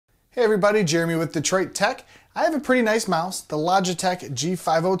Hey everybody, Jeremy with Detroit Tech. I have a pretty nice mouse, the Logitech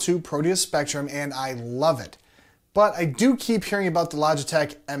G502 Proteus Spectrum, and I love it. But I do keep hearing about the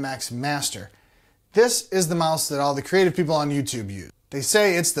Logitech MX Master. This is the mouse that all the creative people on YouTube use. They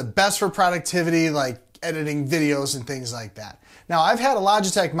say it's the best for productivity, like editing videos and things like that. Now, I've had a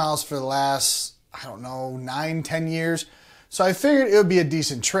Logitech mouse for the last, 9-10 years, so I figured it would be a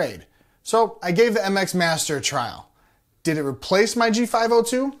decent trade. So I gave the MX Master a trial. Did it replace my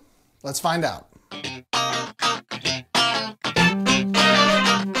G502? Let's find out.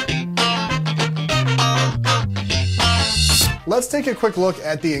 Let's take a quick look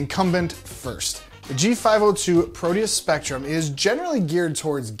at the incumbent first. The G502 Proteus Spectrum is generally geared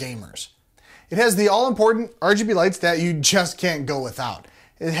towards gamers. It has the all-important RGB lights that you just can't go without.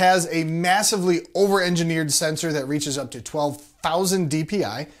 It has a massively over-engineered sensor that reaches up to 12,000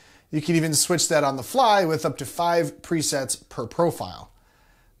 dpi. You can even switch that on the fly with up to 5 presets per profile.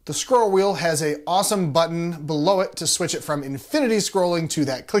 The scroll wheel has an awesome button below it to switch it from infinity scrolling to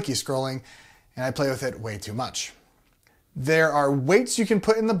that clicky scrolling, and I play with it way too much. There are weights you can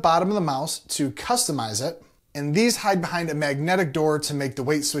put in the bottom of the mouse to customize it, and these hide behind a magnetic door to make the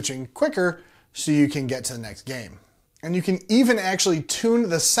weight switching quicker so you can get to the next game. And you can even actually tune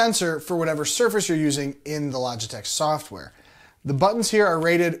the sensor for whatever surface you're using in the Logitech software. The buttons here are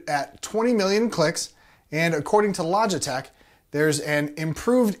rated at 20 million clicks, and according to Logitech, there's an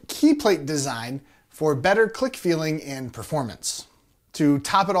improved key plate design for better click feeling and performance. To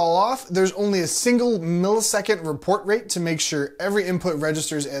top it all off, there's only a single millisecond report rate to make sure every input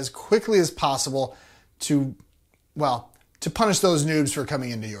registers as quickly as possible to punish those noobs for coming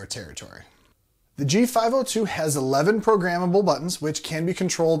into your territory. The G502 has 11 programmable buttons which can be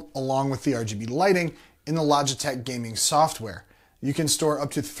controlled along with the RGB lighting in the Logitech gaming software. You can store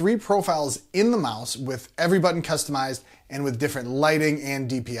up to 3 profiles in the mouse with every button customized and with different lighting and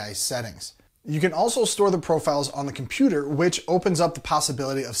DPI settings. You can also store the profiles on the computer, which opens up the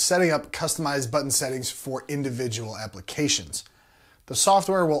possibility of setting up customized button settings for individual applications. The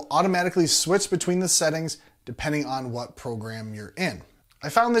software will automatically switch between the settings depending on what program you're in. I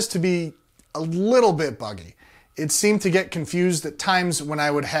found this to be a little bit buggy. It seemed to get confused at times when I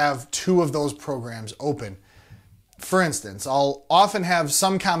would have 2 of those programs open. For instance, I'll often have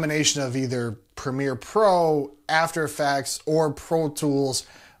some combination of either Premiere Pro, After Effects, or Pro Tools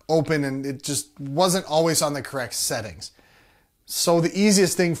open, and it just wasn't always on the correct settings. So the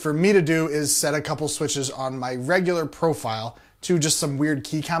easiest thing for me to do is set a couple switches on my regular profile to just some weird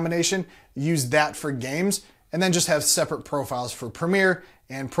key combination, use that for games, and then just have separate profiles for Premiere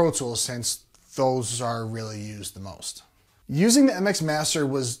and Pro Tools since those are really used the most. Using the MX Master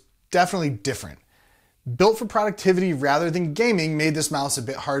was definitely different. Built for productivity rather than gaming made this mouse a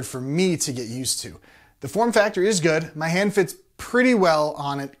bit hard for me to get used to. The form factor is good. My hand fits pretty well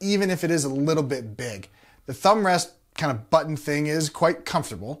on it, even if it is a little bit big. The thumb rest kind of button thing is quite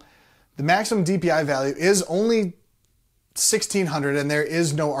comfortable. The maximum DPI value is only 1600 and there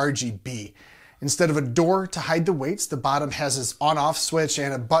is no RGB. Instead of a door to hide the weights, the bottom has this on-off switch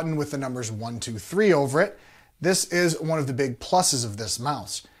and a button with the numbers 1, 2, 3 over it. This is one of the big pluses of this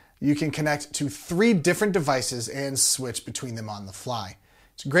mouse. You can connect to 3 different devices and switch between them on the fly.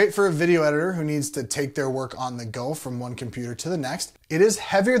 It's great for a video editor who needs to take their work on the go from one computer to the next. It is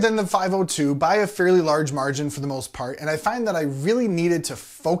heavier than the 502 by a fairly large margin for the most part, and I find that I really needed to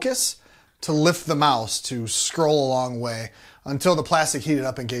focus to lift the mouse to scroll a long way until the plastic heated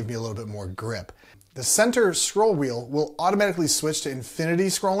up and gave me a little bit more grip. The center scroll wheel will automatically switch to infinity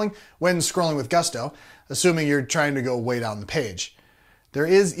scrolling when scrolling with gusto, assuming you're trying to go way down the page. There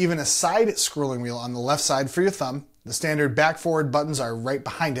is even a side scrolling wheel on the left side for your thumb. The standard back-forward buttons are right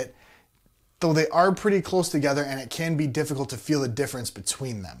behind it, though they are pretty close together and it can be difficult to feel the difference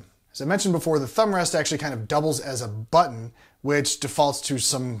between them. As I mentioned before, the thumb rest actually kind of doubles as a button, which defaults to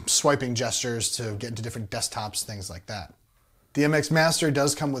some swiping gestures to get into different desktops, things like that. The MX Master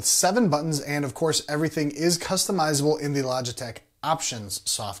does come with 7 buttons, and of course everything is customizable in the Logitech Options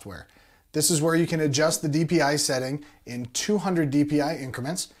software. This is where you can adjust the DPI setting in 200 DPI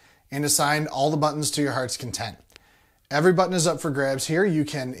increments and assign all the buttons to your heart's content. Every button is up for grabs here. You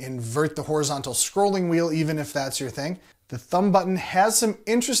can invert the horizontal scrolling wheel even if that's your thing. The thumb button has some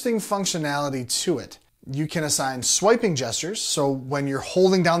interesting functionality to it. You can assign swiping gestures, so when you're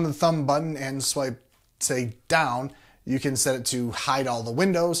holding down the thumb button and swipe, say, down, you can set it to hide all the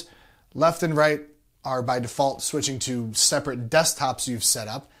windows. Left and right are by default switching to separate desktops you've set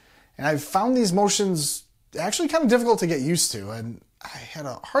up. And I've found these motions actually kind of difficult to get used to, and I had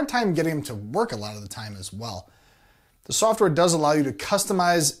a hard time getting them to work a lot of the time as well. The software does allow you to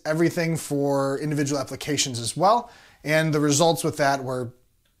customize everything for individual applications as well, and the results with that were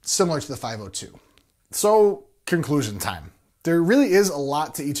similar to the 502. So, conclusion time. There really is a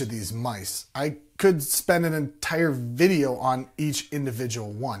lot to each of these mice. I could spend an entire video on each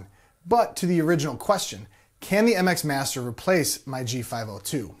individual one. But to the original question, can the MX Master replace my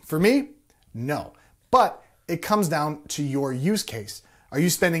G502? For me, no. But it comes down to your use case. Are you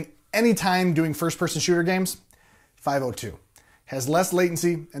spending any time doing first-person shooter games? 502. Has less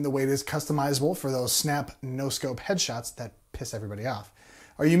latency and the weight is customizable for those snap no-scope headshots that piss everybody off.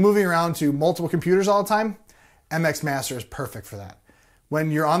 Are you moving around to multiple computers all the time? MX Master is perfect for that. When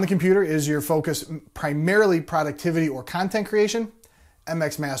you're on the computer, is your focus primarily productivity or content creation?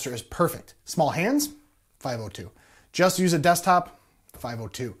 MX Master is perfect. Small hands? 502. Just use a desktop?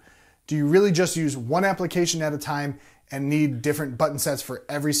 502. Do you really just use one application at a time and need different button sets for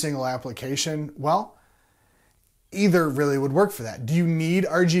every single application? Well, either really would work for that. Do you need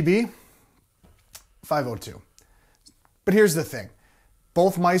RGB? 502. But here's the thing.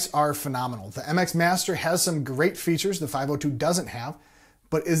 Both mice are phenomenal. The MX Master has some great features the 502 doesn't have,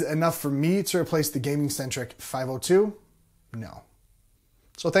 but is it enough for me to replace the gaming-centric 502? No.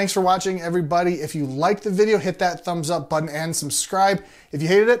 So thanks for watching, everybody. If you liked the video, hit that thumbs up button and subscribe. If you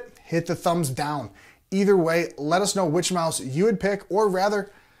hated it, hit the thumbs down. Either way, let us know which mouse you would pick, or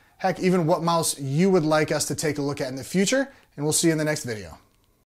rather, heck, even what mouse you would like us to take a look at in the future, and we'll see you in the next video.